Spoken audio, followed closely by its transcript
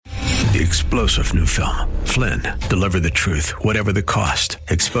the explosive new film, Flynn, Deliver the Truth, Whatever the Cost,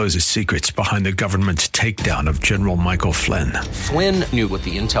 exposes secrets behind the government's takedown of General Michael Flynn. Flynn knew what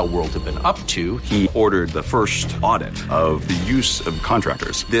the intel world had been up to. He ordered the first audit of the use of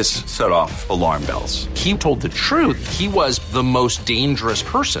contractors. This set off alarm bells. He told the truth. He was the most dangerous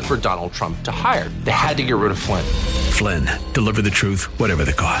person for Donald Trump to hire. They had to get rid of Flynn. Flynn, Deliver the Truth, Whatever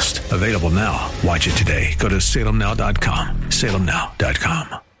the Cost. Available now. Watch it today. Go to salemnow.com.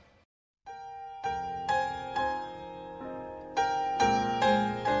 salemnow.com.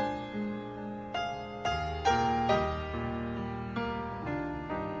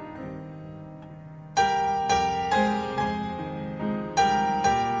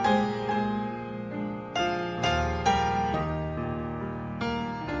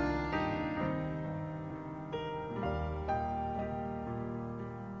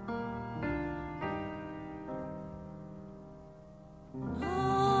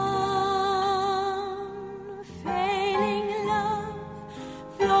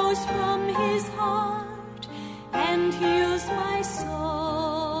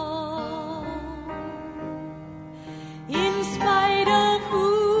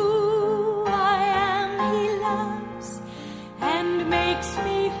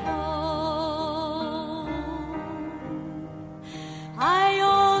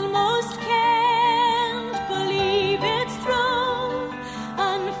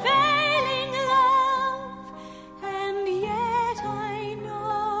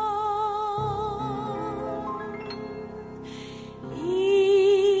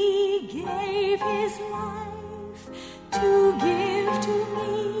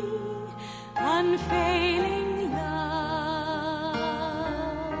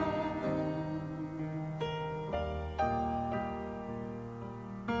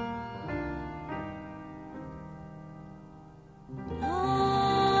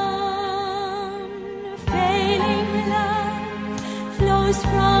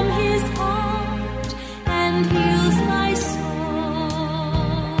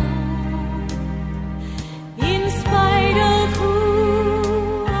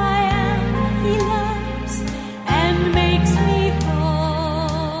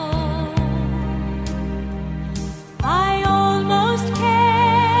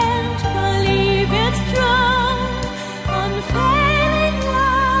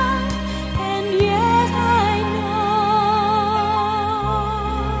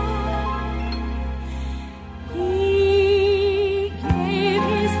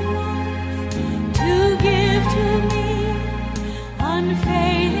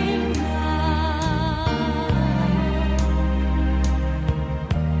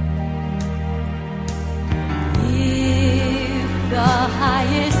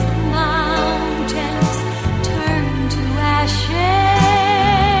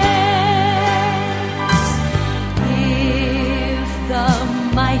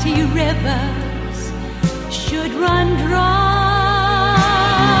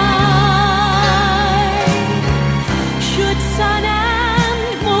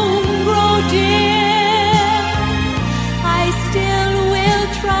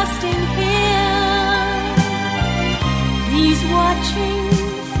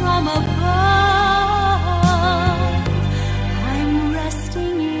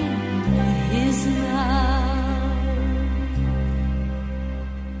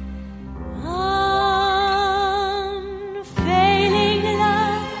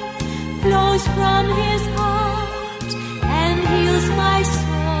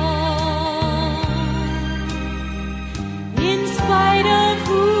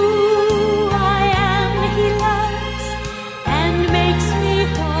 Makes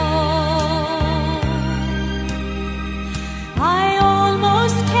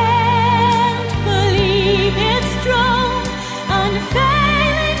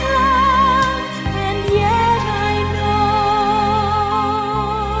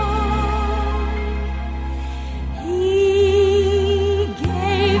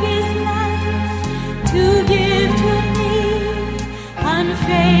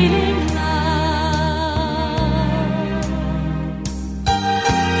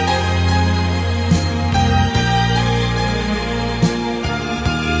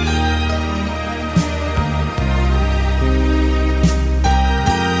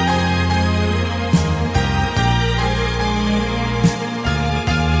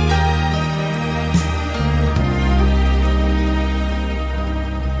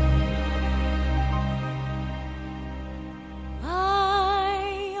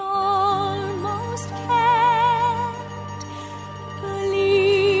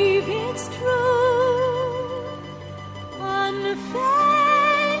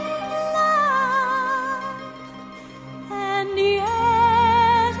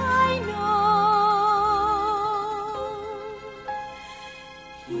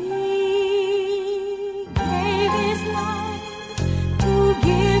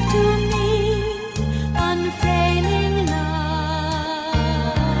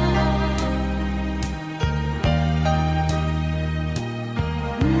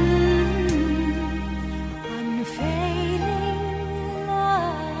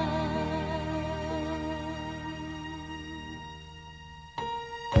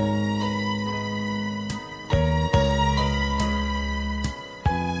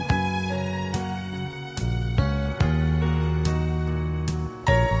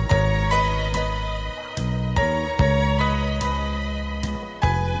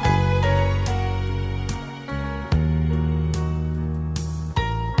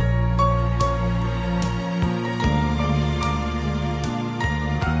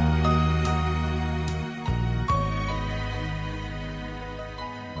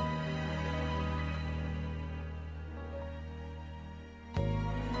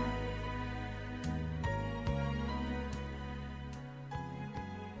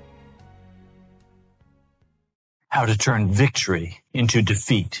how to turn victory into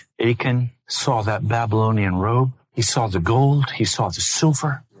defeat. Achan saw that Babylonian robe. He saw the gold. He saw the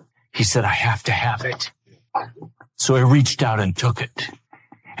silver. He said, I have to have it. So he reached out and took it,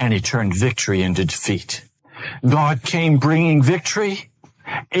 and he turned victory into defeat. God came bringing victory.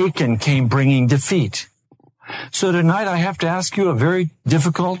 Achan came bringing defeat. So tonight I have to ask you a very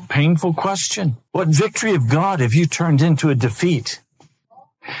difficult, painful question. What victory of God have you turned into a defeat?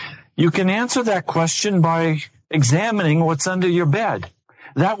 You can answer that question by examining what's under your bed.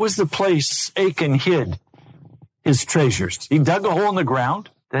 That was the place Achan hid his treasures. He dug a hole in the ground,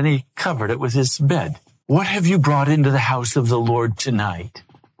 then he covered it with his bed. What have you brought into the house of the Lord tonight?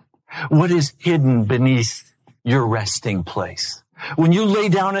 What is hidden beneath your resting place? When you lay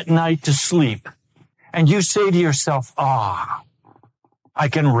down at night to sleep and you say to yourself, I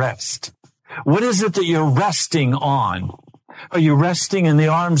can rest. What is it that you're resting on? Are you resting in the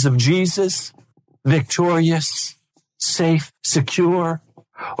arms of Jesus, victorious, safe, secure?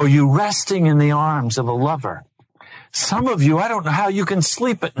 Or are you resting in the arms of a lover? Some of you, I don't know how you can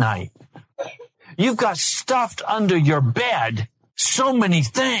sleep at night. You've got stuffed under your bed so many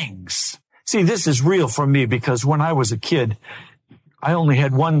things. See, this is real for me because when I was a kid, I only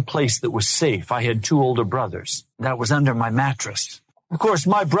had one place that was safe. I had two older brothers. That was under my mattress. Of course,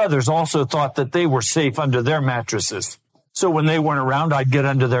 my brothers also thought that they were safe under their mattresses. So when they weren't around, I'd get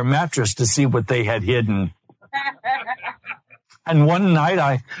under their mattress to see what they had hidden. And one night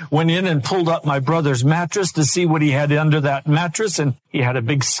I went in and pulled up my brother's mattress to see what he had under that mattress, and he had a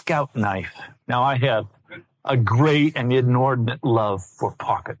big scout knife. Now I have a great and inordinate love for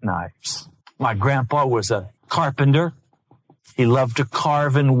pocket knives. My grandpa was a carpenter. He loved to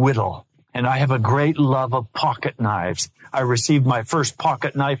carve and whittle, and I have a great love of pocket knives. I received my first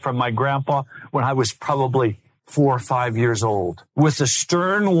pocket knife from my grandpa when I was probably 4 or 5 years old, with a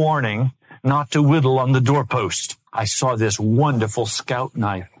stern warning not to whittle on the doorpost. I saw this wonderful scout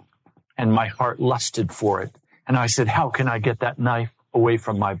knife, and my heart lusted for it. And I said, how can I get that knife away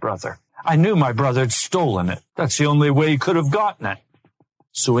from my brother? I knew my brother had stolen it. That's the only way he could have gotten it.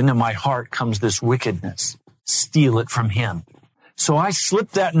 So into my heart comes this wickedness. Steal it from him. So I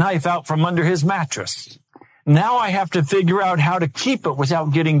slipped that knife out from under his mattress. Now I have to figure out how to keep it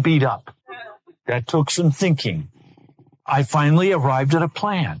without getting beat up. That took some thinking. I finally arrived at a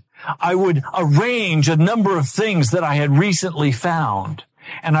plan. I would arrange a number of things that I had recently found,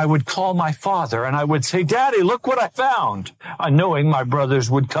 and I would call my father and I would say, Daddy, look what I found, knowing my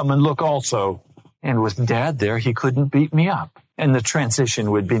brothers would come and look also. And with Dad there, he couldn't beat me up, and the transition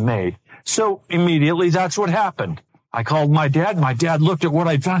would be made. So immediately that's what happened. I called my dad. My dad looked at what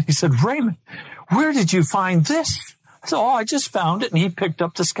I'd found. He said, Raymond, where did you find this? I said, I just found it, and he picked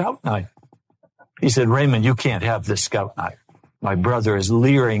up the scout knife. He said, Raymond, you can't have this scout knife. My brother is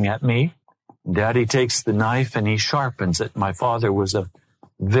leering at me. Daddy takes the knife and he sharpens it. My father was a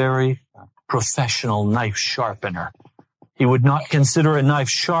very professional knife sharpener. He would not consider a knife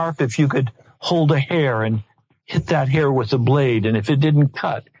sharp if you could hold a hair and hit that hair with a blade. And if it didn't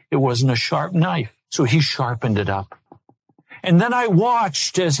cut, it wasn't a sharp knife. So he sharpened it up. And then I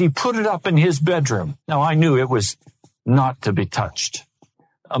watched as he put it up in his bedroom. Now I knew it was not to be touched.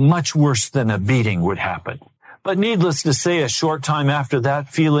 Much worse than a beating would happen. But needless to say, a short time after that,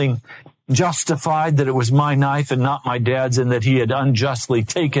 feeling justified that it was my knife and not my dad's and that he had unjustly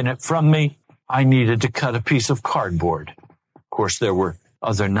taken it from me, I needed to cut a piece of cardboard. Of course, there were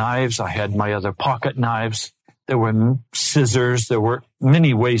other knives. I had my other pocket knives. There were scissors. There were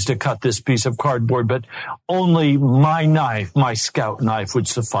many ways to cut this piece of cardboard, but only my knife, my scout knife, would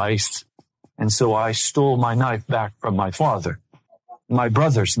suffice. And so I stole my knife back from my father, my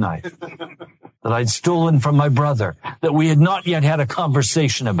brother's knife that I'd stolen from my brother, that we had not yet had a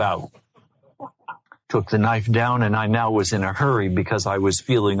conversation about. Took the knife down, and I now was in a hurry because I was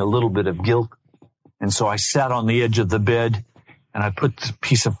feeling a little bit of guilt. And so I sat on the edge of the bed, and I put the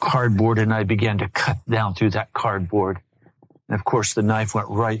piece of cardboard, and I began to cut down through that cardboard. And of course, the knife went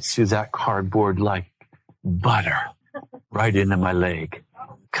right through that cardboard like butter, right into my leg,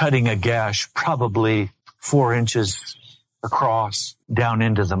 cutting a gash probably 4 inches across down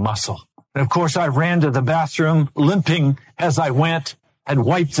into the muscle. And of course, I ran to the bathroom, limping as I went, had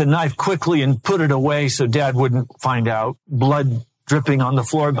wiped the knife quickly and put it away so Dad wouldn't find out. Blood dripping on the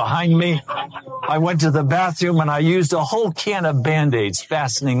floor behind me. I went to the bathroom and I used a whole can of Band-Aids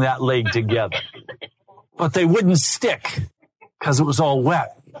fastening that leg together. But they wouldn't stick because it was all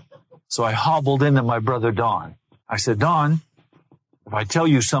wet. So I hobbled into my brother Don. I said, Don, if I tell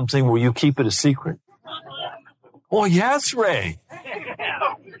you something, will you keep it a secret? Oh, yes, Ray.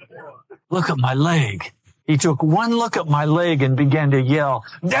 Look at my leg. He took one look at my leg and began to yell,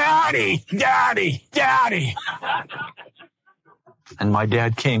 "Daddy, Daddy, Daddy." And my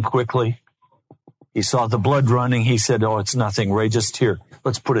dad came quickly. He saw the blood running. He said, "Oh, it's nothing, Ray, just here.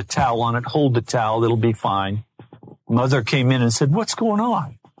 Let's put a towel on it. Hold the towel. It'll be fine." Mother came in and said, "What's going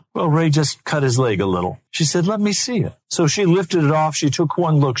on?" "Well, Ray just cut his leg a little." She said, "Let me see it." So she lifted it off. She took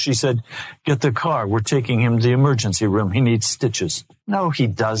one look. She said, "Get the car. We're taking him to the emergency room. He needs stitches." "No, he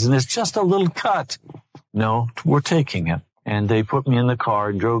doesn't. It's just a little cut." "No, we're taking him." And they put me in the car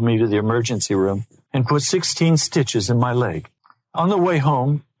and drove me to the emergency room and put 16 stitches in my leg. On the way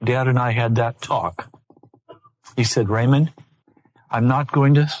home, Dad and I had that talk. He said, "Raymond, I'm not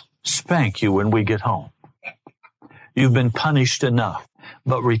going to spank you when we get home. You've been punished enough,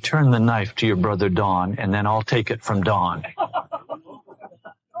 but return the knife to your brother Don, and then I'll take it from Don."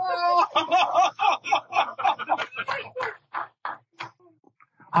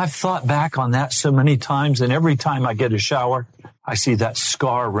 I've thought back on that so many times, and every time I get a shower, I see that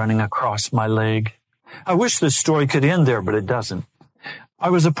scar running across my leg. I wish this story could end there, but it doesn't. I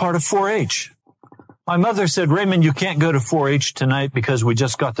was a part of 4-H. My mother said, "Raymond, you can't go to 4-H tonight because we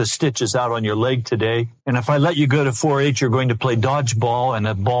just got the stitches out on your leg today. And if I let you go to 4-H, you're going to play dodgeball, and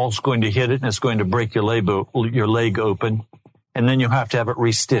a ball's going to hit it, and it's going to break your leg open. And then you'll have to have it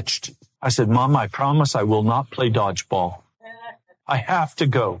restitched." I said, "Mom, I promise I will not play dodgeball. I have to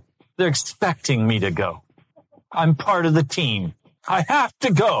go. They're expecting me to go. I'm part of the team. I have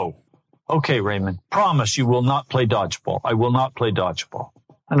to go." "Okay, Raymond, promise you will not play dodgeball. I will not play dodgeball."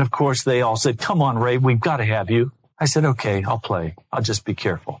 And of course, they all said, "Come on, Ray, we've got to have you." I said, "Okay, I'll play. I'll just be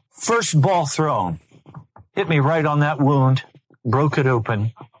careful." First ball thrown. Hit me right on that wound, broke it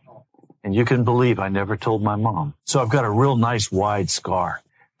open. And you can believe I never told my mom. So I've got a real nice wide scar.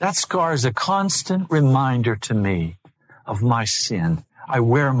 That scar is a constant reminder to me of my sin. I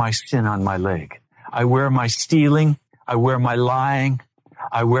wear my sin on my leg. I wear my stealing. I wear my lying.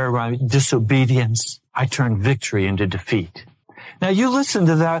 I wear my disobedience. I turn victory into defeat. Now you listen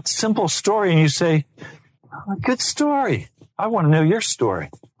to that simple story and you say, "Oh, good story. I want to know your story.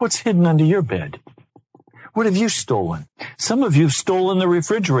 What's hidden under your bed? What have you stolen?" Some of you have stolen the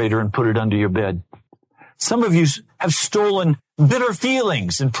refrigerator and put it under your bed. Some of you have stolen bitter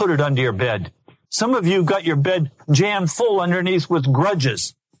feelings and put it under your bed. Some of you got your bed jammed full underneath with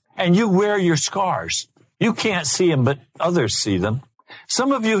grudges, and you wear your scars. You can't see them, but others see them.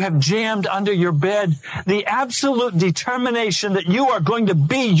 Some of you have jammed under your bed the absolute determination that you are going to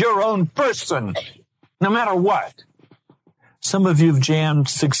be your own person, no matter what. Some of you have jammed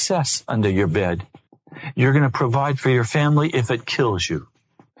success under your bed. You're going to provide for your family if it kills you.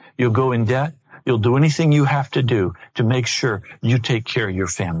 You'll go in debt. You'll do anything you have to do to make sure you take care of your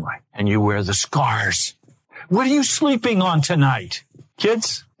family, and you wear the scars. What are you sleeping on tonight?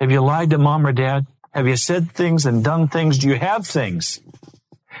 Kids, have you lied to mom or dad? Have you said things and done things? Do you have things?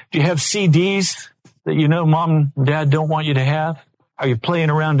 Do you have CDs that you know mom and dad don't want you to have? Are you playing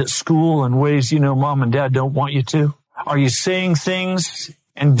around at school in ways you know mom and dad don't want you to? Are you saying things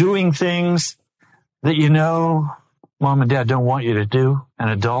and doing things that you know mom and dad don't want you to do? And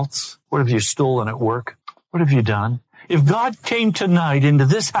adults, what have you stolen at work? What have you done? If God came tonight into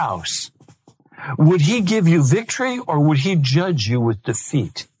this house, would he give you victory or would he judge you with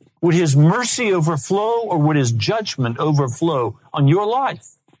defeat? Would his mercy overflow or would his judgment overflow on your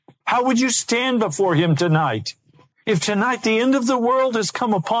life? How would you stand before him tonight? If tonight the end of the world has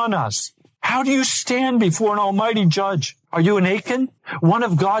come upon us, how do you stand before an almighty judge? Are you an Achan, one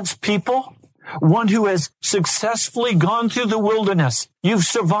of God's people? One who has successfully gone through the wilderness. You've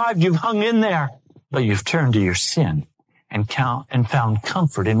survived, you've hung in there, but you've turned to your sin and found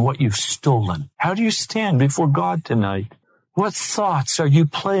comfort in what you've stolen. How do you stand before God tonight? What thoughts are you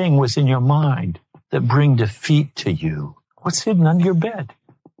playing with in your mind that bring defeat to you? What's hidden under your bed?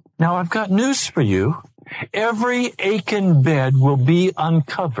 Now, I've got news for you. Every Achan bed will be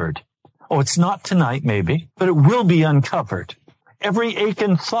uncovered. Oh, it's not tonight, maybe, but it will be uncovered. Every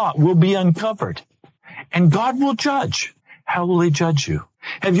Achan thought will be uncovered. And God will judge. How will he judge you?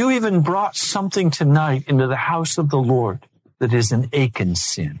 Have you even brought something tonight into the house of the Lord that is an Achan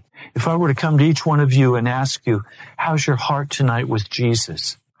sin? If I were to come to each one of you and ask you, how's your heart tonight with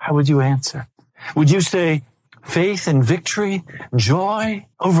Jesus? How would you answer? Would you say faith and victory, joy,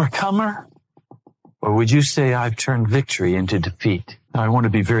 overcomer? Or would you say I've turned victory into defeat? Now, I want to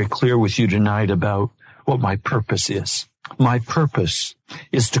be very clear with you tonight about what my purpose is. My purpose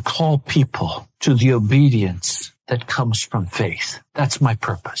is to call people to the obedience that comes from faith. That's my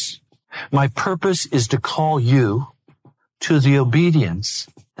purpose. My purpose is to call you to the obedience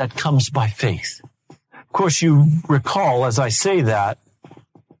that comes by faith. Of course, you recall as I say that,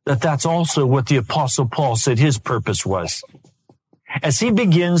 that that's also what the Apostle Paul said his purpose was. As he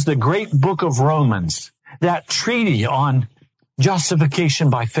begins the great book of Romans, that treaty on justification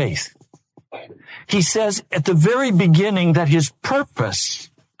by faith, he says at the very beginning that his purpose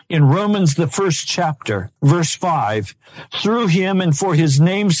in Romans, the first chapter, verse 5, through him and for his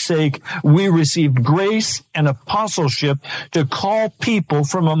name's sake, we received grace and apostleship to call people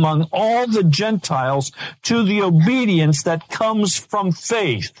from among all the Gentiles to the obedience that comes from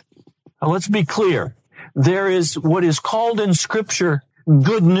faith. Now, let's be clear. There is what is called in Scripture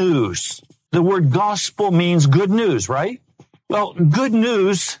good news. The word gospel means good news, right? Well, good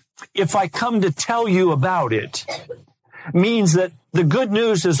news, if I come to tell you about it, means that the good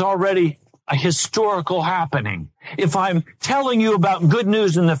news is already a historical happening. If I'm telling you about good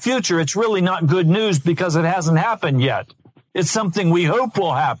news in the future, it's really not good news because it hasn't happened yet. It's something we hope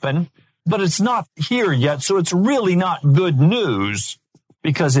will happen, but it's not here yet, so it's really not good news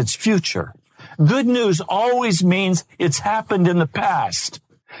because it's future. Good news always means it's happened in the past.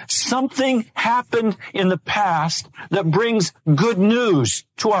 Something happened in the past that brings good news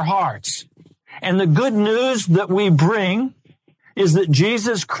to our hearts. And the good news that we bring is that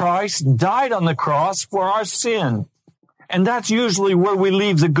Jesus Christ died on the cross for our sin. And that's usually where we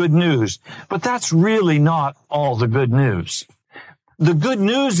leave the good news. But that's really not all the good news. The good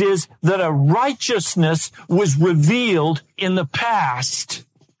news is that a righteousness was revealed in the past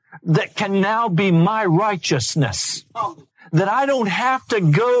that can now be my righteousness. That I don't have to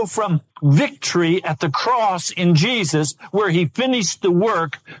go from victory at the cross in Jesus, where he finished the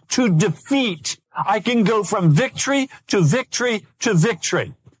work, to defeat. I can go from victory to victory to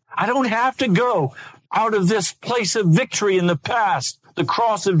victory. I don't have to go out of this place of victory in the past, the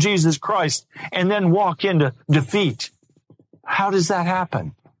cross of Jesus Christ, and then walk into defeat. How does that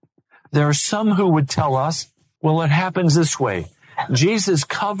happen? There are some who would tell us, well, it happens this way. Jesus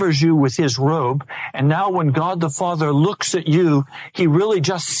covers you with his robe, and now when God the Father looks at you, he really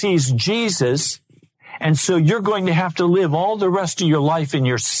just sees Jesus, and so you're going to have to live all the rest of your life in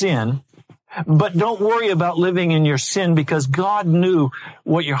your sin. But don't worry about living in your sin, because God knew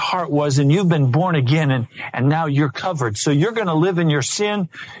what your heart was, and you've been born again, and now you're covered. So you're going to live in your sin.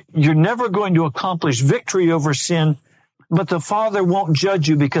 You're never going to accomplish victory over sin, but the Father won't judge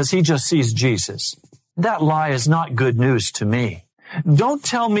you because he just sees Jesus. That lie is not good news to me. Don't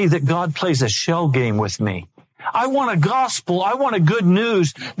tell me that God plays a shell game with me. I want a gospel. I want a good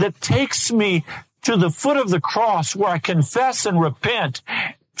news that takes me to the foot of the cross where I confess and repent,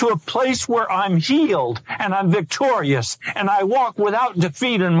 to a place where I'm healed and I'm victorious and I walk without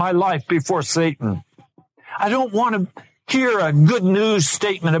defeat in my life before Satan. I don't want to hear a good news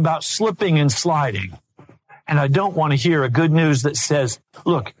statement about slipping and sliding. And I don't want to hear a good news that says,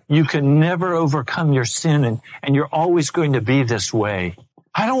 look, you can never overcome your sin and you're always going to be this way.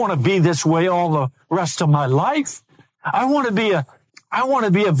 I don't want to be this way all the rest of my life. I want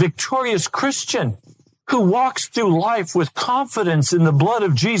to be a victorious Christian who walks through life with confidence in the blood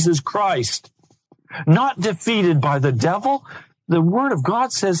of Jesus Christ, not defeated by the devil. The Word of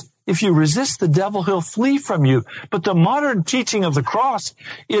God says, if you resist the devil, he'll flee from you. But the modern teaching of the cross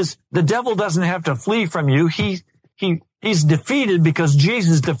is the devil doesn't have to flee from you. He's defeated because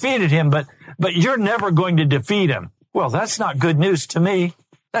Jesus defeated him, but you're never going to defeat him. Well, that's not good news to me.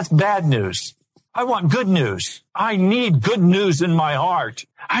 That's bad news. I want good news. I need good news in my heart.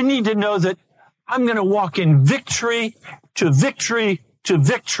 I need to know that I'm going to walk in victory to victory to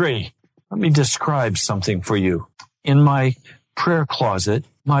victory. Let me describe something for you. In my prayer closet,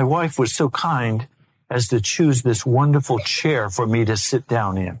 my wife was so kind as to choose this wonderful chair for me to sit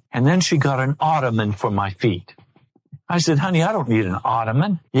down in. And then she got an ottoman for my feet. I said, honey, I don't need an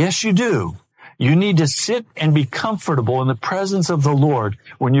ottoman. Yes, you do. You need to sit and be comfortable in the presence of the Lord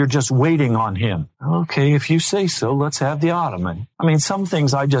when you're just waiting on him. Okay, if you say so, let's have the ottoman. I mean, some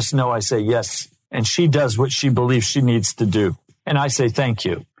things I just know I say yes, and she does what she believes she needs to do. And I say thank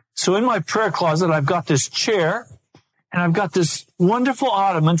you. So in my prayer closet, I've got this chair, and I've got this wonderful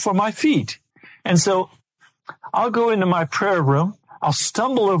ottoman for my feet. And so I'll go into my prayer room, I'll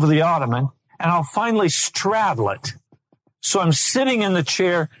stumble over the ottoman, and I'll finally straddle it. So I'm sitting in the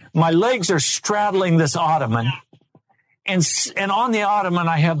chair, my legs are straddling this ottoman, and on the ottoman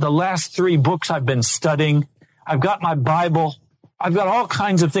I have the last 3 books I've been studying. I've got my Bible. I've got all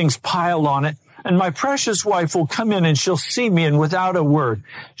kinds of things piled on it. And my precious wife will come in and she'll see me, and without a word,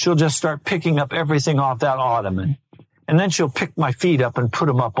 she'll just start picking up everything off that ottoman. And then she'll pick my feet up and put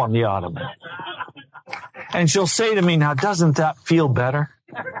them up on the ottoman. And she'll say to me, now, doesn't that feel better?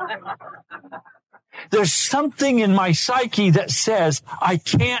 There's something in my psyche that says I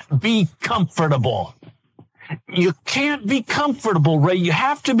can't be comfortable. You can't be comfortable, Ray. You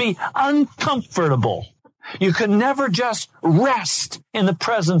have to be uncomfortable. You can never just rest in the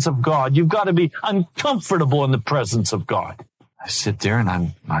presence of God. You've got to be uncomfortable in the presence of God. I sit there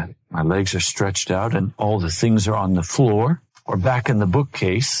and my legs are stretched out and all the things are on the floor or back in the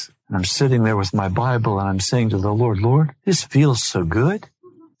bookcase. And I'm sitting there with my Bible and I'm saying to the Lord, Lord, this feels so good.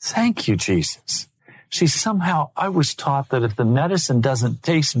 Thank you, Jesus. See, somehow I was taught that if the medicine doesn't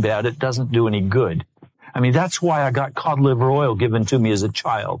taste bad, it doesn't do any good. I mean, that's why I got cod liver oil given to me as a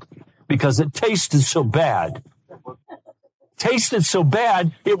child, because it tasted so bad. Tasted so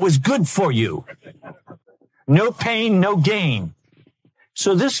bad, it was good for you. No pain, no gain.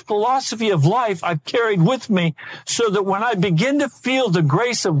 So this philosophy of life I've carried with me so that when I begin to feel the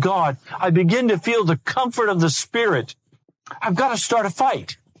grace of God, I begin to feel the comfort of the Spirit, I've got to start a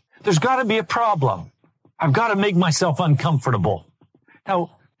fight. There's got to be a problem. I've got to make myself uncomfortable.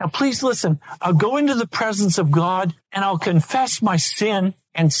 Now, please listen. I'll go into the presence of God and I'll confess my sin,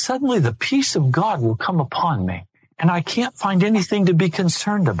 and suddenly the peace of God will come upon me. And I can't find anything to be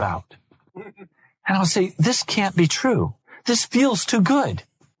concerned about. And I'll say, this can't be true. This feels too good.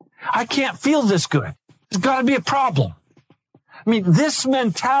 I can't feel this good. There's got to be a problem. I mean, this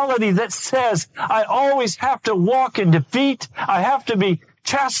mentality that says I always have to walk in defeat, I have to be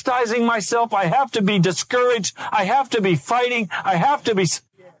chastising myself, I have to be discouraged, I have to be fighting, I have to be...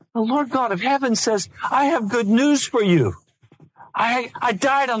 The Lord God of heaven says, I have good news for you. I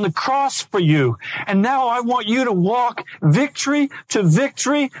died on the cross for you. And now I want you to walk victory to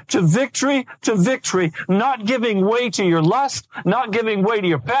victory to victory to victory, not giving way to your lust, not giving way to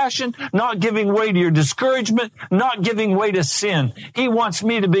your passion, not giving way to your discouragement, not giving way to sin. He wants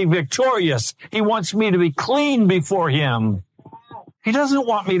me to be victorious. He wants me to be clean before Him. He doesn't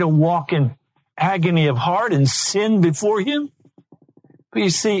want me to walk in agony of heart and sin before Him. But you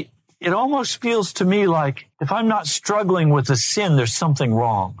see, it almost feels to me like if I'm not struggling with a sin, there's something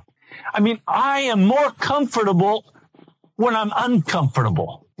wrong. I mean, I am more comfortable when I'm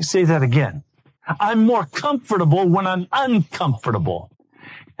uncomfortable. You say that again. I'm more comfortable when I'm uncomfortable.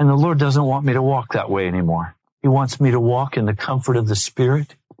 And the Lord doesn't want me to walk that way anymore. He wants me to walk in the comfort of the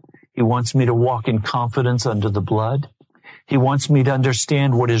Spirit. He wants me to walk in confidence under the blood. He wants me to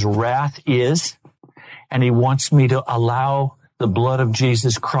understand what His wrath is. And He wants me to allow the blood of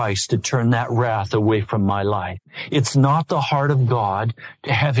Jesus Christ to turn that wrath away from my life. It's not the heart of God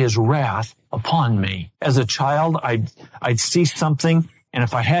to have His wrath upon me. As a child, I'd see something, and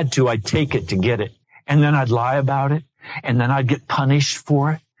if I had to, I'd take it to get it. And then I'd lie about it, and then I'd get punished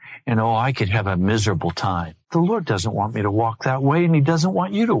for it. And I could have a miserable time. The Lord doesn't want me to walk that way, and He doesn't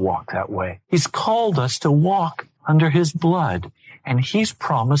want you to walk that way. He's called us to walk under His blood. And He's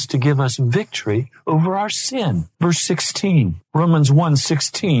promised to give us victory over our sin. Verse 16, Romans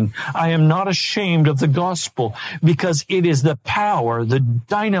 1:16, I am not ashamed of the gospel, because it is the power, the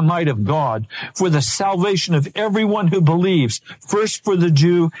dynamite of God for the salvation of everyone who believes, first for the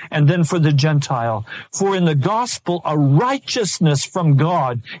Jew and then for the Gentile. For in the gospel, a righteousness from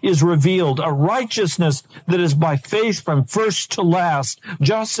God is revealed, a righteousness that is by faith from first to last,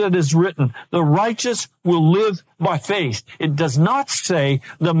 just as it is written, the righteous will live by faith. It does not say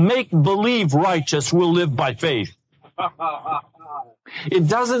the make-believe righteous will live by faith. It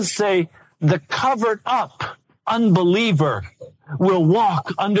doesn't say the covered-up unbeliever will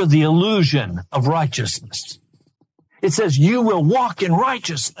walk under the illusion of righteousness. It says you will walk in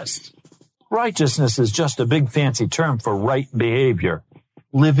righteousness. Righteousness is just a big fancy term for right behavior,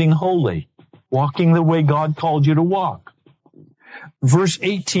 living holy, walking the way God called you to walk. Verse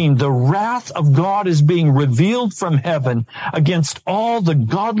 18, the wrath of God is being revealed from heaven against all the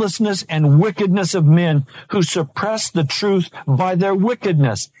godlessness and wickedness of men who suppress the truth by their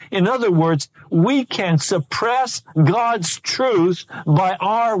wickedness. In other words, we can suppress God's truth by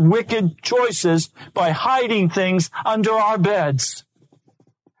our wicked choices, by hiding things under our beds.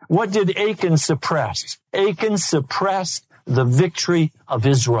 What did Achan suppress? Achan suppressed the victory of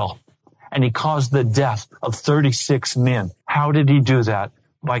Israel. And he caused the death of 36 men. How did he do that?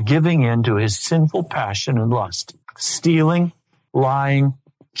 By giving in to his sinful passion and lust, stealing, lying,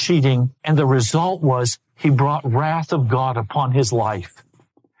 cheating. And the result was he brought wrath of God upon his life.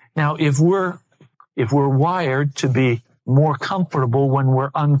 Now, if we're wired to be more comfortable when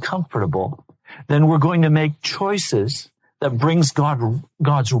we're uncomfortable, then we're going to make choices that brings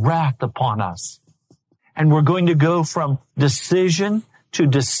God's wrath upon us. And we're going to go from decision to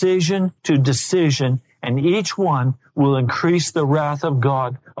decision to decision, and each one will increase the wrath of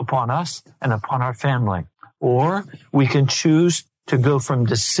God upon us and upon our family. Or we can choose to go from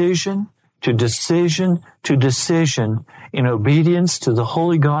decision to decision in obedience to the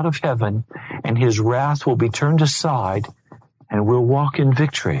holy God of heaven, and his wrath will be turned aside, and we'll walk in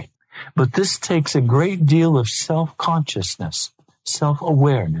victory. But this takes a great deal of self-consciousness,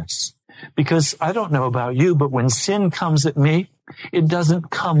 self-awareness. Because I don't know about you, but when sin comes at me, it doesn't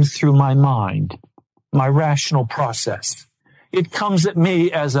come through my mind, my rational process. It comes at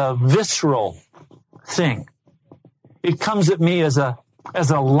me as a visceral thing. It comes at me as a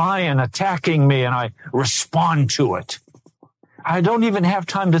lion attacking me, and I respond to it. I don't even have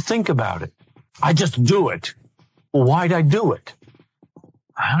time to think about it. I just do it. Well, why'd I do it?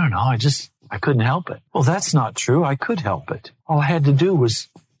 I don't know. I couldn't help it. Well, that's not true. I could help it. All I had to do was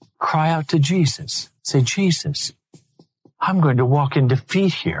cry out to Jesus. Say, Jesus, I'm going to walk in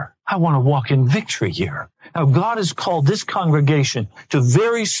defeat here. I want to walk in victory here. Now, God has called this congregation to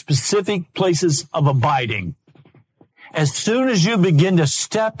very specific places of abiding. As soon as you begin to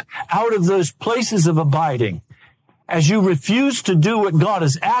step out of those places of abiding, as you refuse to do what God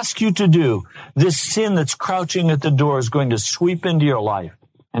has asked you to do, this sin that's crouching at the door is going to sweep into your life,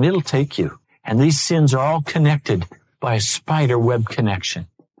 and it'll take you. And these sins are all connected by a spider web connection.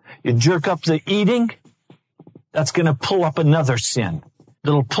 You jerk up the eating, that's going to pull up another sin.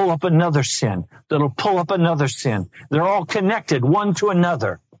 That'll pull up another sin. That'll pull up another sin. They're all connected one to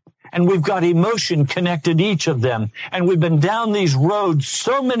another. And we've got emotion connected, each of them. And we've been down these roads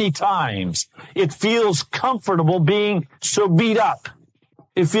so many times. It feels comfortable being so beat up.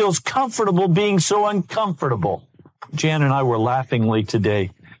 It feels comfortable being so uncomfortable. Jan and I were laughingly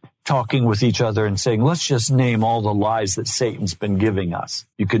today talking with each other and saying, let's just name all the lies that Satan's been giving us.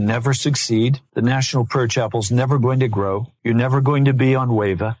 You can never succeed. The National Prayer Chapel's never going to grow. You're never going to be on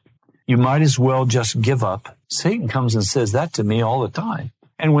WAVA. You might as well just give up. Satan comes and says that to me all the time.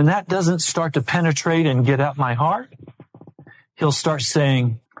 And when that doesn't start to penetrate and get at my heart, he'll start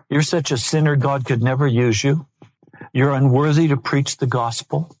saying, you're such a sinner, God could never use you. You're unworthy to preach the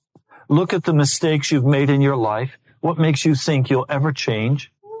gospel. Look at the mistakes you've made in your life. What makes you think you'll ever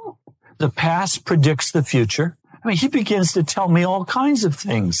change? The past predicts the future. I mean, he begins to tell me all kinds of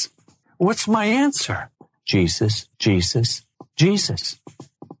things. What's my answer? Jesus, Jesus, Jesus,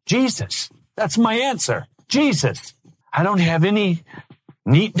 Jesus. That's my answer. Jesus. I don't have any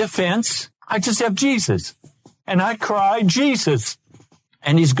neat defense. I just have Jesus. And I cry, Jesus.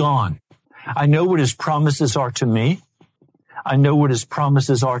 And he's gone. I know what his promises are to me. I know what his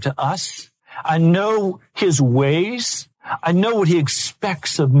promises are to us. I know his ways. I know what he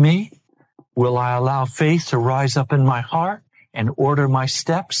expects of me. Will I allow faith to rise up in my heart and order my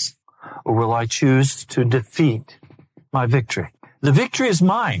steps? Or will I choose to defeat my victory? The victory is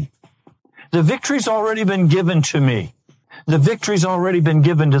mine. The victory's already been given to me. The victory's already been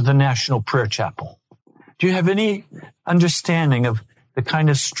given to the National Prayer Chapel. Do you have any understanding of the kind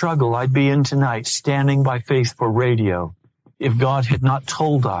of struggle I'd be in tonight standing by faith for radio if God had not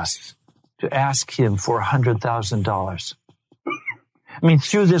told us to ask him for $100,000? I mean,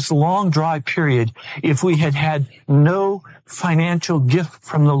 through this long, dry period, if we had had no financial gift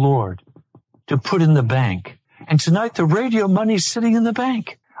from the Lord to put in the bank, and tonight the radio money's sitting in the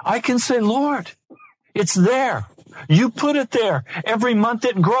bank, I can say, Lord, it's there. You put it there. Every month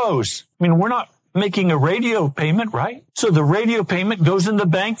it grows. I mean, we're not making a radio payment, right? So the radio payment goes in the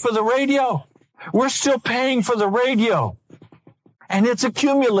bank for the radio. We're still paying for the radio. And it's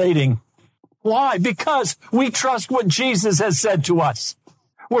accumulating. Why? Because we trust what Jesus has said to us.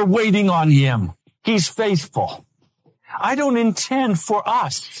 We're waiting on him. He's faithful. I don't intend for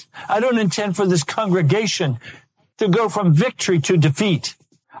us, I don't intend for this congregation to go from victory to defeat.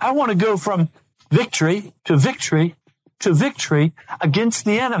 I want to go from victory to victory to victory against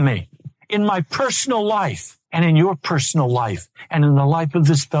the enemy in my personal life and in your personal life and in the life of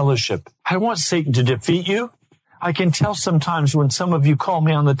this fellowship. I want Satan to defeat you. I can tell sometimes when some of you call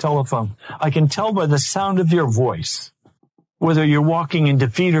me on the telephone, I can tell by the sound of your voice whether you're walking in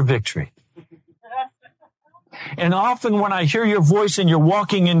defeat or victory. And often when I hear your voice and you're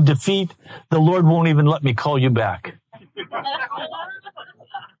walking in defeat, the Lord won't even let me call you back.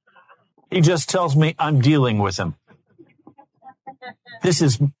 He just tells me I'm dealing with him. This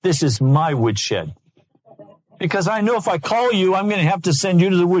is my woodshed. Because I know if I call you, I'm going to have to send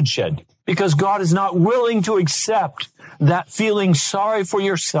you to the woodshed. Because God is not willing to accept that feeling sorry for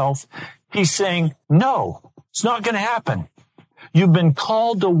yourself. He's saying, no, it's not going to happen. You've been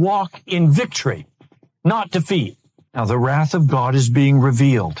called to walk in victory, not defeat. Now, the wrath of God is being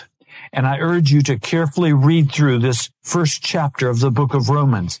revealed. And I urge you to carefully read through this first chapter of the book of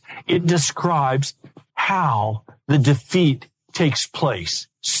Romans. It describes how the defeat takes place.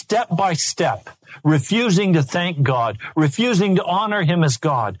 step by step, refusing to thank God, refusing to honor him as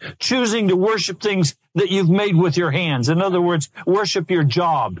God, choosing to worship things that you've made with your hands. In other words, worship your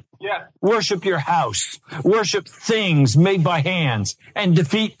job, worship your house, worship things made by hands, and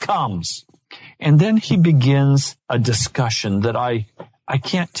defeat comes. And then he begins a discussion that I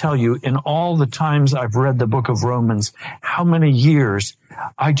can't tell you in all the times I've read the book of Romans, how many years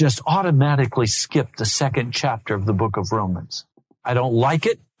I just automatically skip the second chapter of the book of Romans. I don't like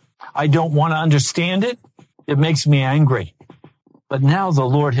it. I don't want to understand it. It makes me angry. But now the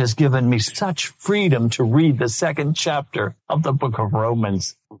Lord has given me such freedom to read the second chapter of the book of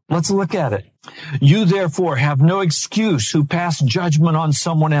Romans. Let's look at it. You therefore have no excuse who pass judgment on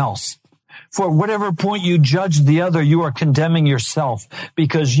someone else. For whatever point you judge the other, you are condemning yourself,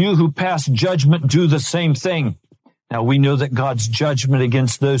 because you who pass judgment do the same thing. Now we know that God's judgment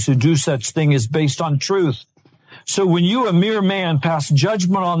against those who do such thing is based on truth. So when you, a mere man, pass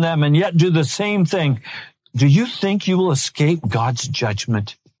judgment on them and yet do the same thing, do you think you will escape God's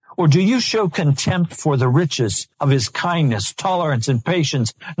judgment? Or do you show contempt for the riches of his kindness, tolerance, and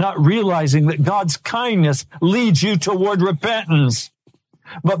patience, not realizing that God's kindness leads you toward repentance?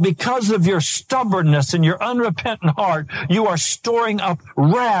 But because of your stubbornness and your unrepentant heart, you are storing up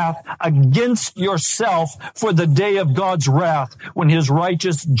wrath against yourself for the day of God's wrath, when his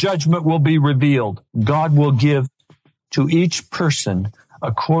righteous judgment will be revealed. God will give to each person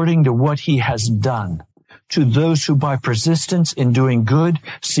according to what he has done. To those who by persistence in doing good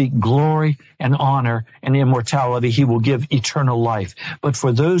seek glory and honor and immortality, he will give eternal life. But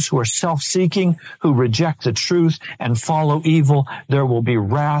for those who are self-seeking, who reject the truth and follow evil, there will be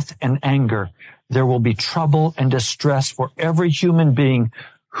wrath and anger. There will be trouble and distress for every human being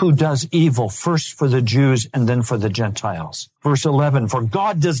who does evil, first for the Jews and then for the Gentiles. Verse 11, for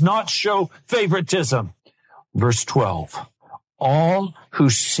God does not show favoritism. Verse 12, all who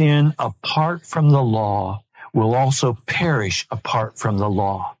sin apart from the law will also perish apart from the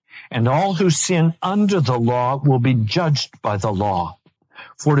law. And all who sin under the law will be judged by the law.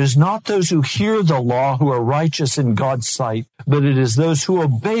 For it is not those who hear the law who are righteous in God's sight, but it is those who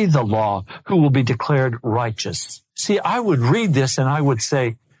obey the law who will be declared righteous. See, I would read this and I would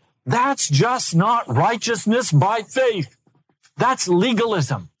say, that's just not righteousness by faith. That's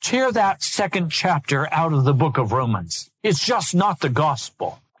legalism. Tear that second chapter out of the book of Romans. It's just not the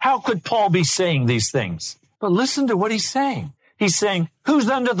gospel. How could Paul be saying these things? But listen to what he's saying. He's saying, who's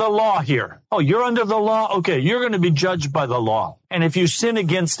under the law here? Oh, you're under the law? Okay, you're going to be judged by the law. And if you sin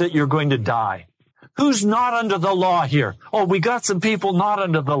against it, you're going to die. Who's not under the law here? Oh, we got some people not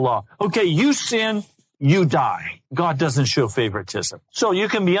under the law. Okay, you sin, you die. God doesn't show favoritism. So you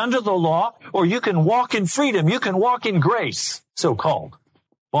can be under the law, or you can walk in freedom. You can walk in grace, so-called.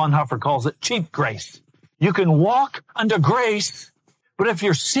 Bonhoeffer calls it cheap grace. You can walk under grace, but if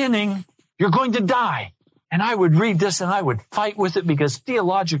you're sinning, you're going to die. And I would read this and I would fight with it, because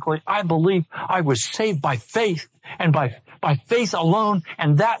theologically, I believe I was saved by faith and by faith alone.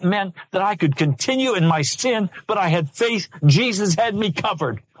 And that meant that I could continue in my sin, but I had faith. Jesus had me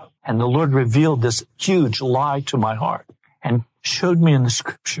covered. And the Lord revealed this huge lie to my heart and showed me in the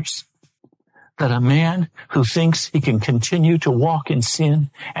scriptures that a man who thinks he can continue to walk in sin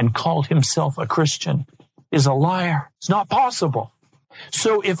and call himself a Christian is a liar. It's not possible.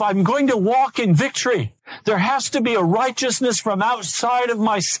 So if I'm going to walk in victory, there has to be a righteousness from outside of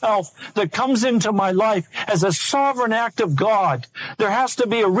myself that comes into my life as a sovereign act of God. There has to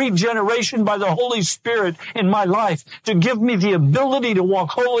be a regeneration by the Holy Spirit in my life to give me the ability to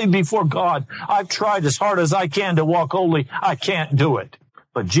walk holy before God. I've tried as hard as I can to walk holy. I can't do it.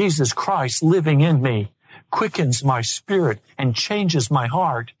 But Jesus Christ living in me quickens my spirit and changes my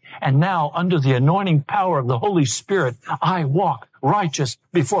heart. And now, under the anointing power of the Holy Spirit, I walk righteous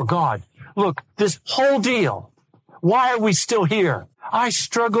before God. Look, this whole deal, why are we still here? I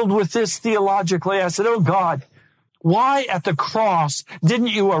struggled with this theologically. I said, oh God, why at the cross didn't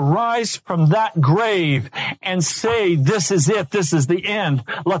you arise from that grave and say, this is it, this is the end,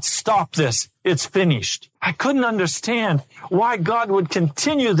 let's stop this, it's finished? I couldn't understand why God would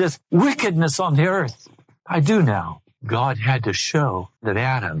continue this wickedness on the earth. I do now. God had to show that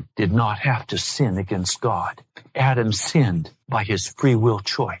Adam did not have to sin against God. Adam sinned by his free will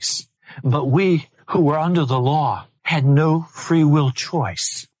choice. But we who were under the law had no free will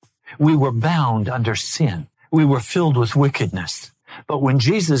choice. We were bound under sin. We were filled with wickedness. But when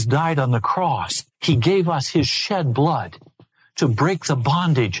Jesus died on the cross, he gave us his shed blood to break the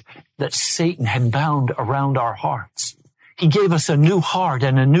bondage that Satan had bound around our hearts. He gave us a new heart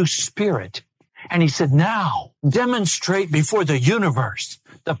and a new spirit. And he said, now demonstrate before the universe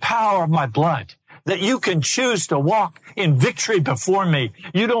the power of my blood. that you can choose to walk in victory before me.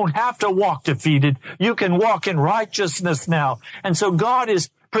 You don't have to walk defeated. You can walk in righteousness now. And so God is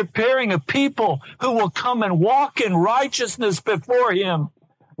preparing a people who will come and walk in righteousness before him.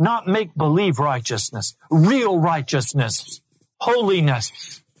 Not make-believe righteousness, real righteousness,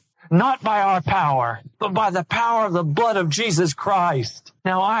 holiness, not by our power, but by the power of the blood of Jesus Christ.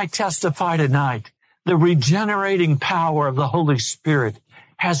 Now I testify tonight, the regenerating power of the Holy Spirit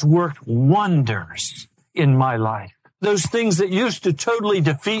has worked wonders in my life. Those things that used to totally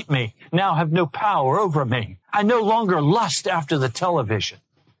defeat me now have no power over me. I no longer lust after the television.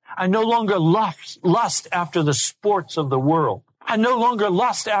 I no longer lust after the sports of the world. I no longer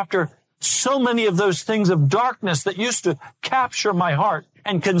lust after so many of those things of darkness that used to capture my heart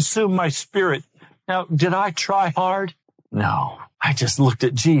and consume my spirit. Now, did I try hard? No. I just looked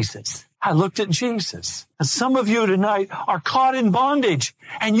at Jesus. I looked at Jesus. And some of you tonight are caught in bondage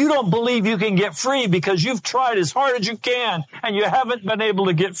and you don't believe you can get free because you've tried as hard as you can and you haven't been able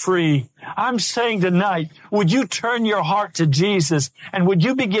to get free. I'm saying tonight, would you turn your heart to Jesus and would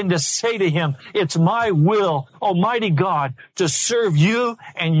you begin to say to him, it's my will, Almighty God, to serve you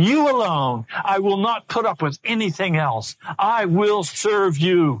and you alone. I will not put up with anything else. I will serve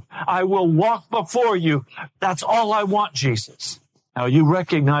you. I will walk before you. That's all I want, Jesus. Now, you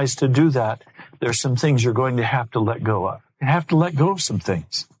recognize to do that, there's some things you're going to have to let go of. You have to let go of some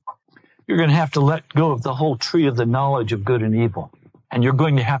things. You're going to have to let go of the whole tree of the knowledge of good and evil. And you're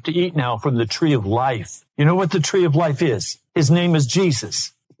going to have to eat now from the tree of life. You know what the tree of life is? His name is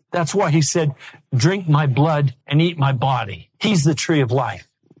Jesus. That's why he said, drink my blood and eat my body. He's the tree of life.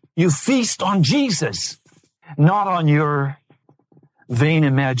 You feast on Jesus, not on your vain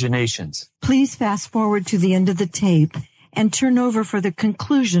imaginations. Please fast forward to the end of the tape and turn over for the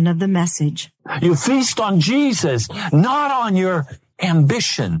conclusion of the message. You feast on Jesus, not on your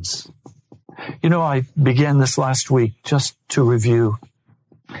ambitions. You know, I began this last week just to review.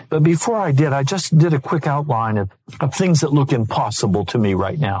 But before I did, I just did a quick outline of things that look impossible to me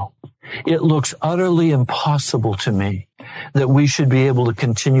right now. It looks utterly impossible to me that we should be able to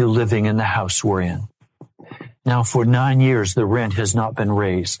continue living in the house we're in. Now, for 9 years, the rent has not been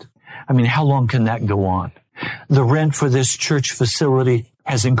raised. I mean, how long can that go on? The rent for this church facility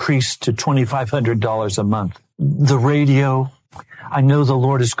has increased to $2,500 a month. The radio, I know the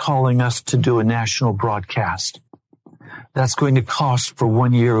Lord is calling us to do a national broadcast. That's going to cost for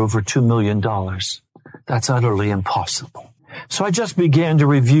 1 year over $2 million. That's utterly impossible. So I just began to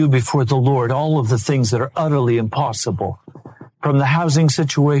review before the Lord all of the things that are utterly impossible. From the housing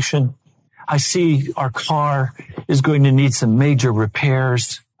situation, I see our car is going to need some major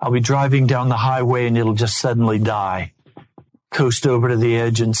repairs. I'll be driving down the highway and it'll just suddenly die. Coast over to the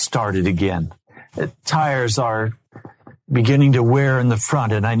edge and start it again. The tires are beginning to wear in the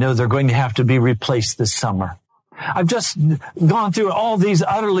front and I know they're going to have to be replaced this summer. I've just gone through all these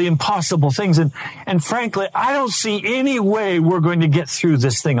utterly impossible things and frankly, I don't see any way we're going to get through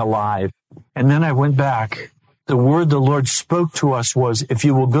this thing alive. And then I went back. The word the Lord spoke to us was, if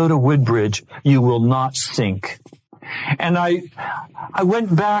you will go to Woodbridge, you will not sink. And I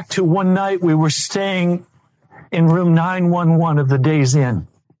went back to one night we were staying in room 911 of the Days Inn.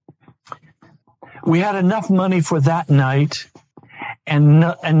 We had enough money for that night and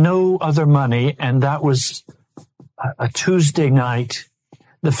no other money, and that was a Tuesday night.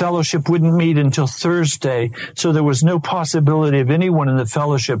 The fellowship wouldn't meet until Thursday, so there was no possibility of anyone in the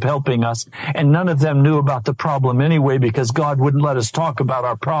fellowship helping us, and none of them knew about the problem anyway because God wouldn't let us talk about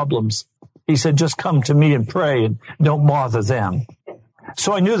our problems. He said, just come to me and pray and don't bother them.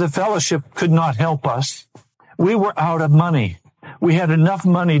 So I knew the fellowship could not help us. We were out of money. We had enough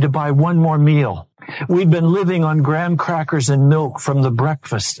money to buy one more meal. We'd been living on graham crackers and milk from the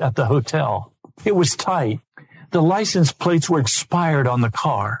breakfast at the hotel. It was tight. The license plates were expired on the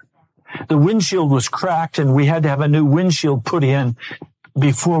car. The windshield was cracked and we had to have a new windshield put in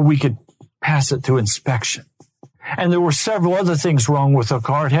before we could pass it through inspection. And there were several other things wrong with the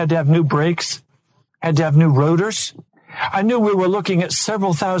car. It had to have new brakes, had to have new rotors. I knew we were looking at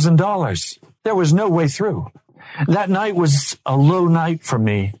several $1,000s. There was no way through. That night was a low night for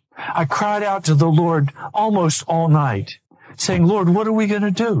me. I cried out to the Lord almost all night, saying, Lord, what are we going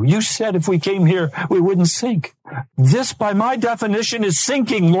to do? You said if we came here, we wouldn't sink. This, by my definition, is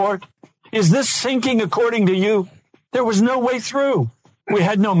sinking, Lord. Is this sinking according to you? There was no way through. We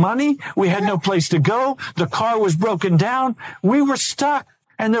had no money. We had no place to go. The car was broken down. We were stuck,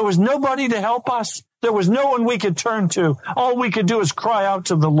 and there was nobody to help us. There was no one we could turn to. All we could do is cry out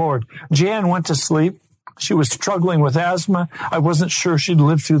to the Lord. Jan went to sleep. She was struggling with asthma. I wasn't sure she'd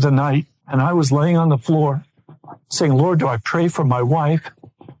live through the night, and I was laying on the floor saying, Lord, do I pray for my wife?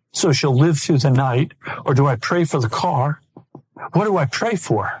 so she'll live through the night? Or do I pray for the car? What do I pray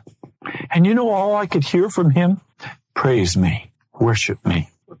for? And you know all I could hear from him? Praise me, worship me,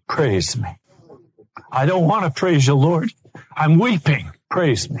 praise me. I don't want to praise you, Lord. I'm weeping.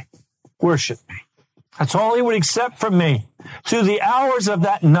 Praise me, worship me. That's all he would accept from me. Through the hours of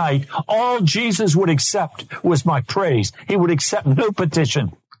that night, all Jesus would accept was my praise. He would accept no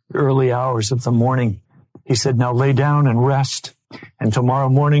petition. Early hours of the morning, he said, now lay down and rest. And tomorrow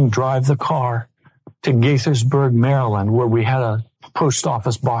morning, drive the car to Gaithersburg, Maryland, where we had a post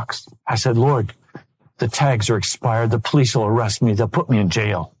office box. I said, Lord, the tags are expired. The police will arrest me. They'll put me in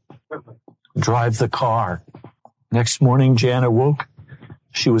jail. Drive the car. Next morning, Jan awoke.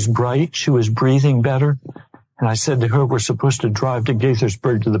 She was bright. She was breathing better. And I said to her, we're supposed to drive to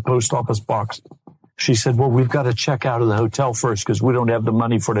Gaithersburg to the post office box. She said, well, we've got to check out of the hotel first because we don't have the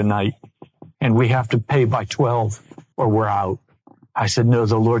money for tonight. And we have to pay by 12 or we're out. I said, no,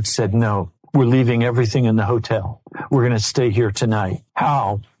 the Lord said, no, we're leaving everything in the hotel. We're going to stay here tonight.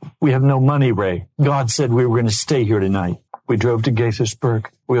 How? We have no money, Ray. God said we were going to stay here tonight. We drove to Gaithersburg.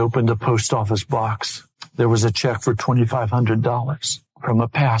 We opened a post office box. There was a check for $2,500 from a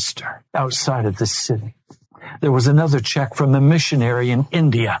pastor outside of the city. There was another check from a missionary in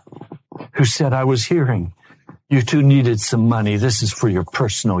India who said, I was hearing you two needed some money. This is for your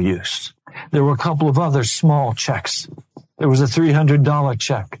personal use. There were a couple of other small checks. There was a $300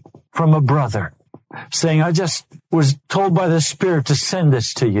 check from a brother saying, I just was told by the Spirit to send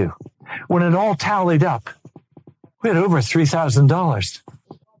this to you. When it all tallied up, we had over $3,000.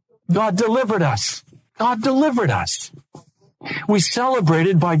 God delivered us. God delivered us. We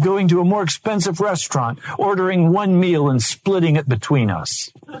celebrated by going to a more expensive restaurant, ordering one meal and splitting it between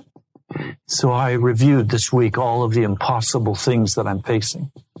us. So I reviewed this week all of the impossible things that I'm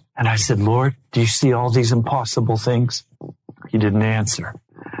facing. And I said, Lord, do you see all these impossible things? He didn't answer.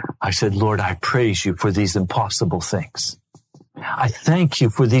 I said, Lord, I praise you for these impossible things. I thank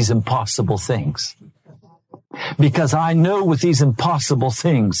you for these impossible things. Because I know with these impossible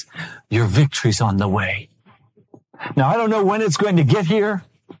things, your victory's on the way. Now, I don't know when it's going to get here.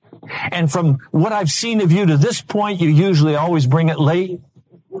 And from what I've seen of you to this point, you usually always bring it late.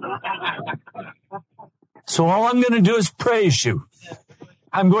 So all I'm going to do is praise you.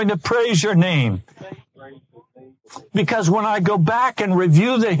 I'm going to praise your name. Because when I go back and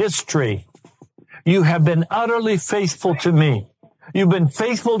review the history, you have been utterly faithful to me. You've been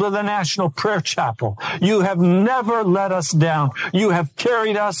faithful to the National Prayer Chapel. You have never let us down. You have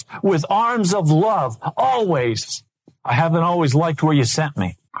carried us with arms of love, always. I haven't always liked where you sent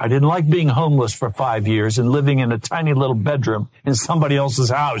me. I didn't like being homeless for 5 years and living in a tiny little bedroom in somebody else's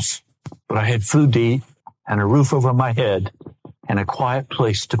house. But I had food to eat and a roof over my head and a quiet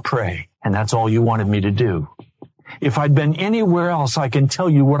place to pray. And that's all you wanted me to do. If I'd been anywhere else, I can tell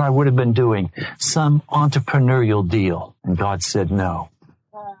you what I would have been doing. Some entrepreneurial deal. And God said no.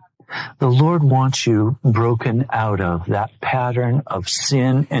 The Lord wants you broken out of that pattern of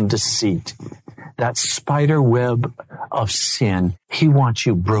sin and deceit. That spider web of sin. He wants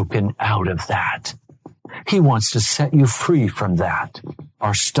you broken out of that. He wants to set you free from that.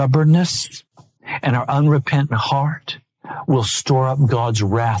 Our stubbornness and our unrepentant heart will store up God's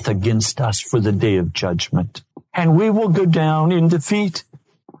wrath against us for the day of judgment. And we will go down in defeat,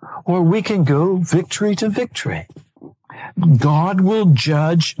 or we can go victory to victory. God will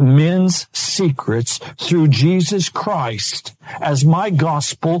judge men's secrets through Jesus Christ, as my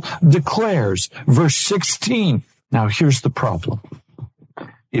gospel declares. Verse 16. Now, here's the problem.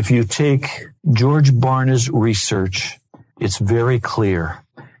 If you take George Barna's research, it's very clear.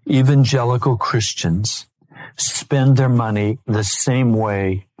 Evangelical Christians spend their money the same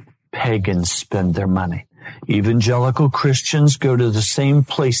way pagans spend their money. Evangelical Christians go to the same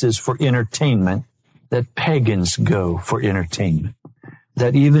places for entertainment that pagans go for entertainment.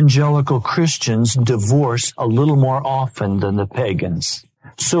 That evangelical Christians divorce a little more often than the pagans.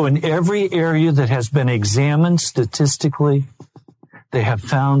 So in every area that has been examined statistically, they have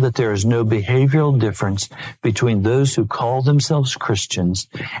found that there is no behavioral difference between those who call themselves Christians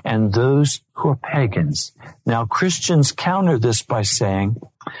and those who are pagans. Now, Christians counter this by saying,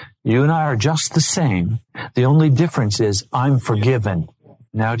 you and I are just the same. The only difference is I'm forgiven.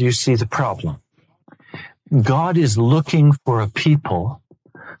 Now, do you see the problem? God is looking for a people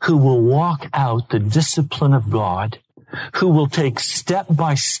who will walk out the discipline of God, who will take step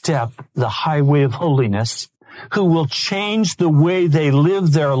by step the highway of holiness, who will change the way they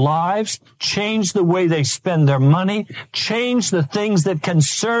live their lives, change the way they spend their money, change the things that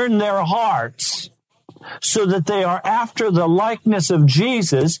concern their hearts, so that they are after the likeness of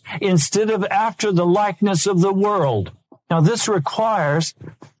Jesus instead of after the likeness of the world. Now, this requires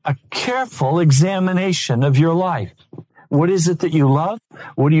a careful examination of your life. What is it that you love?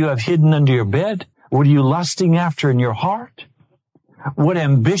 What do you have hidden under your bed? What are you lusting after in your heart? What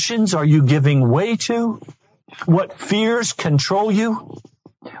ambitions are you giving way to? What fears control you?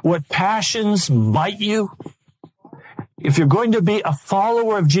 What passions bite you? If you're going to be a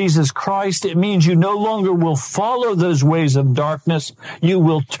follower of Jesus Christ, it means you no longer will follow those ways of darkness. You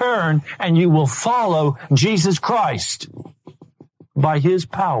will turn and you will follow Jesus Christ by His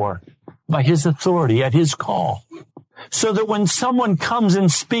power, by His authority, at His call. So that when someone comes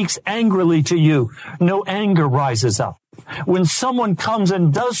and speaks angrily to you, no anger rises up. When someone comes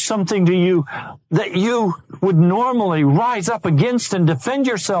and does something to you that you would normally rise up against and defend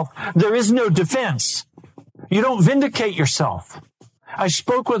yourself, there is no defense. You don't vindicate yourself. I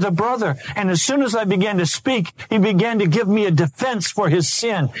spoke with a brother, and as soon as I began to speak, he began to give me a defense for his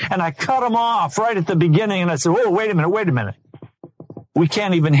sin, and I cut him off right at the beginning, and I said, "Oh, wait a minute. We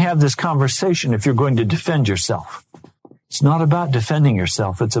can't even have this conversation if you're going to defend yourself." It's not about defending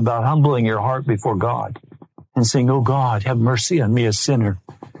yourself. It's about humbling your heart before God and saying, "Oh God, have mercy on me, a sinner,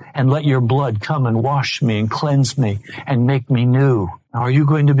 and let your blood come and wash me and cleanse me and make me new." Now, are you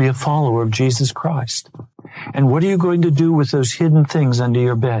going to be a follower of Jesus Christ? And what are you going to do with those hidden things under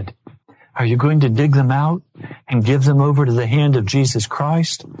your bed? Are you going to dig them out and give them over to the hand of Jesus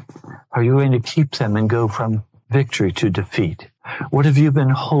Christ? Are you going to keep them and go from victory to defeat? What have you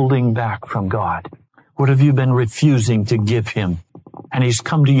been holding back from God? What have you been refusing to give Him? And He's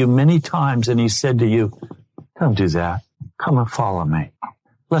come to you many times and He said to you, "Don't do that. Come and follow me."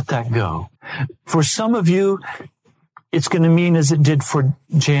 Let that go. For some of you, it's going to mean, as it did for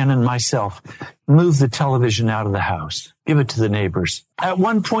Jan and myself, move the television out of the house. Give it to the neighbors. At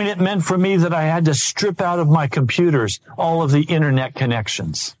one point, it meant for me that I had to strip out of my computers all of the internet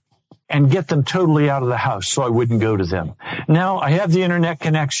connections and get them totally out of the house so I wouldn't go to them. Now I have the internet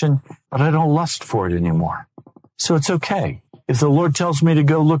connection, but I don't lust for it anymore. So it's okay. If the Lord tells me to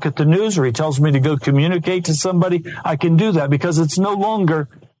go look at the news or He tells me to go communicate to somebody, I can do that because it's no longer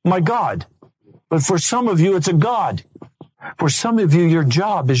my God. But for some of you, it's a God. For some of you, your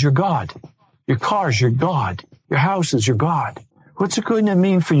job is your God. Your car is your God. Your house is your God. What's it going to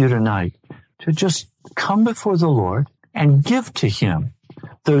mean for you tonight? To just come before the Lord and give to Him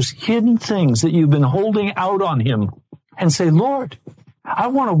those hidden things that you've been holding out on Him and say, "Lord, I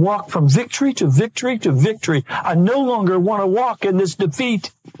want to walk from victory to victory to victory. I no longer want to walk in this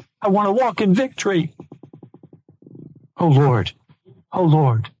defeat. I want to walk in victory. Oh Lord,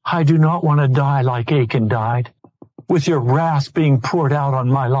 I do not want to die like Achan died, with your wrath being poured out on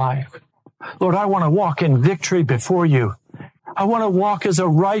my life. Lord, I want to walk in victory before you. I want to walk as a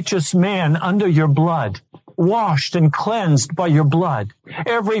righteous man under your blood, washed and cleansed by your blood.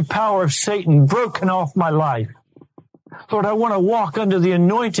 Every power of Satan broken off my life. Lord, I want to walk under the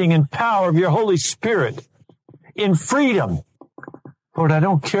anointing and power of your Holy Spirit in freedom. Lord, I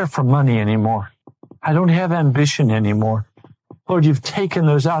don't care for money anymore. I don't have ambition anymore. Lord, you've taken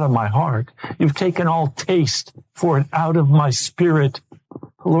those out of my heart. You've taken all taste for it out of my spirit.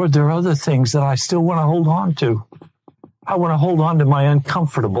 Lord, there are other things that I still want to hold on to. I want to hold on to my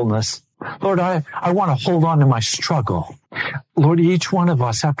uncomfortableness. Lord, I want to hold on to my struggle. Lord, each one of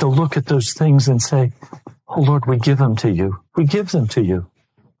us have to look at those things and say, "Oh, Lord, we give them to you. We give them to you.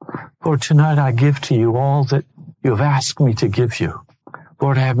 Lord, tonight I give to you all that you have asked me to give you.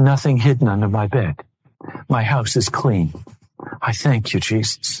 Lord, I have nothing hidden under my bed. My house is clean. I thank you,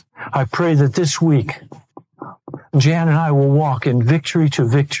 Jesus. I pray that this week, Jan and I will walk in victory to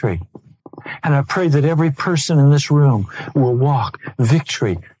victory. And I pray that every person in this room will walk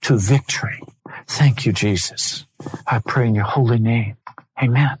victory to victory. Thank you, Jesus. I pray in your holy name.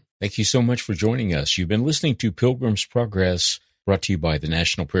 Amen." Thank you so much for joining us. You've been listening to Pilgrim's Progress, brought to you by the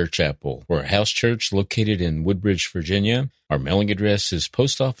National Prayer Chapel. We're a house church located in Woodbridge, Virginia. Our mailing address is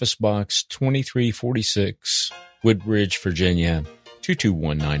Post Office Box 2346, Woodbridge, Virginia,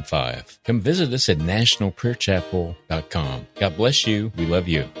 22195. Come visit us at nationalprayerchapel.com. God bless you. We love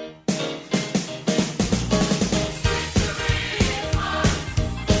you.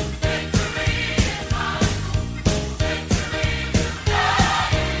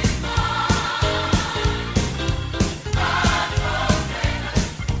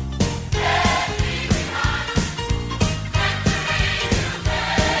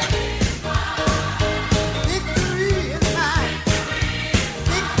 Victory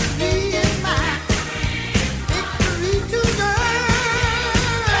is mine. Victory to God.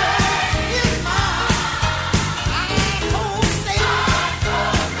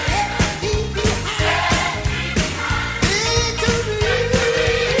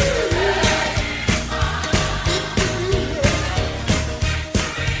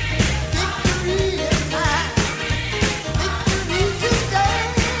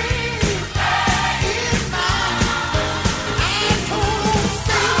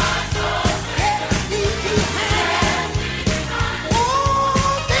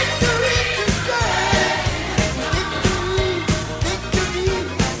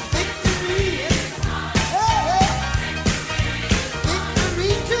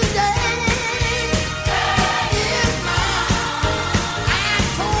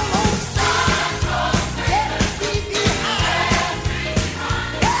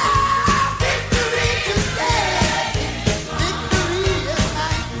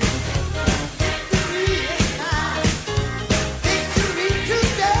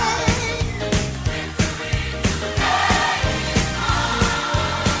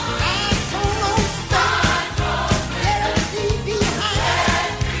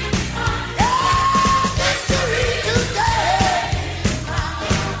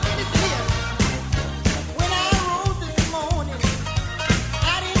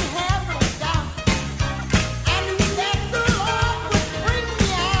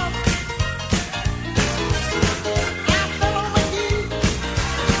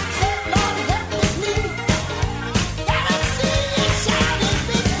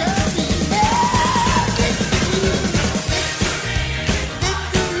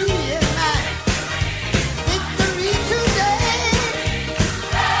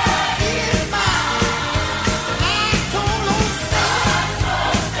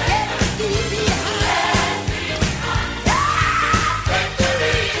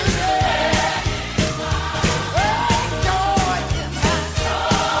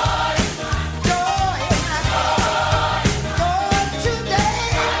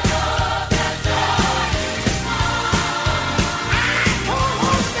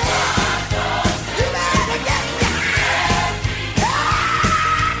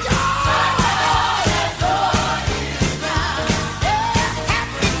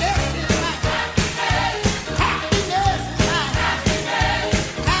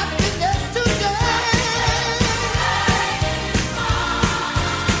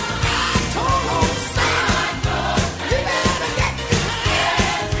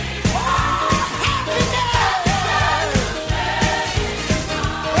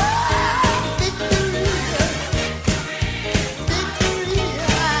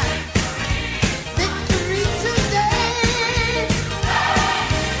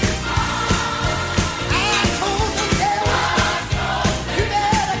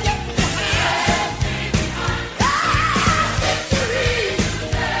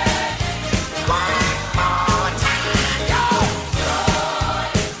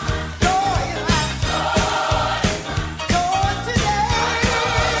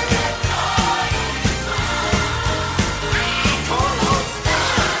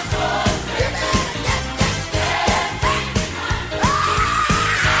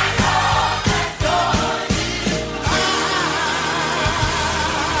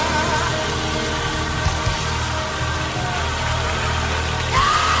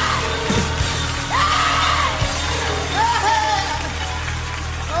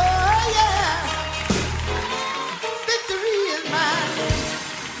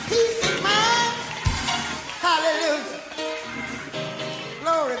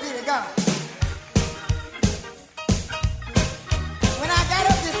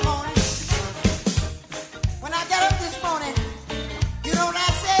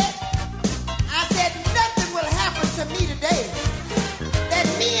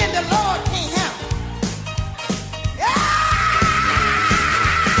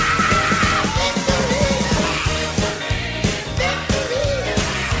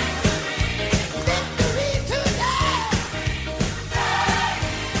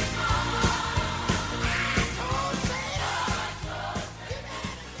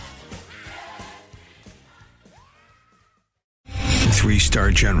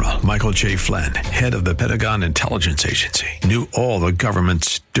 Three-star General Michael J. Flynn, head of the Pentagon Intelligence Agency, knew all the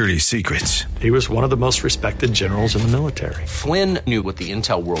government's dirty secrets. He was one of the most respected generals in the military. Flynn knew what the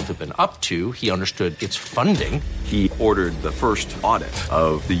intel world had been up to. He understood its funding. He ordered the first audit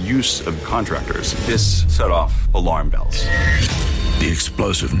of the use of contractors. This set off alarm bells. The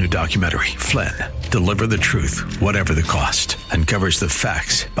explosive new documentary, Flynn, Deliver the Truth, Whatever the Cost, uncovers the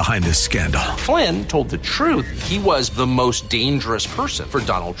facts behind this scandal. Flynn told the truth. He was the most dangerous person for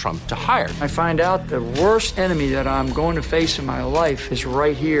Donald Trump to hire. I find out the worst enemy that I'm going to face in my life is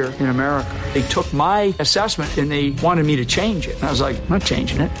right here in America. They took my assessment and they wanted me to change it. And I was like, I'm not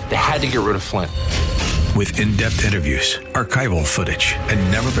changing it. They had to get rid of Flynn. With in-depth interviews, archival footage,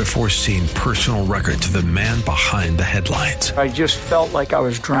 and never-before-seen personal records of the man behind the headlines. I just felt like I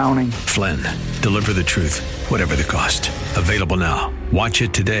was drowning. Flynn, Deliver the Truth, Whatever the Cost. Available now. Watch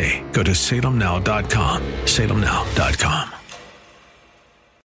it today. Go to salemnow.com. salemnow.com.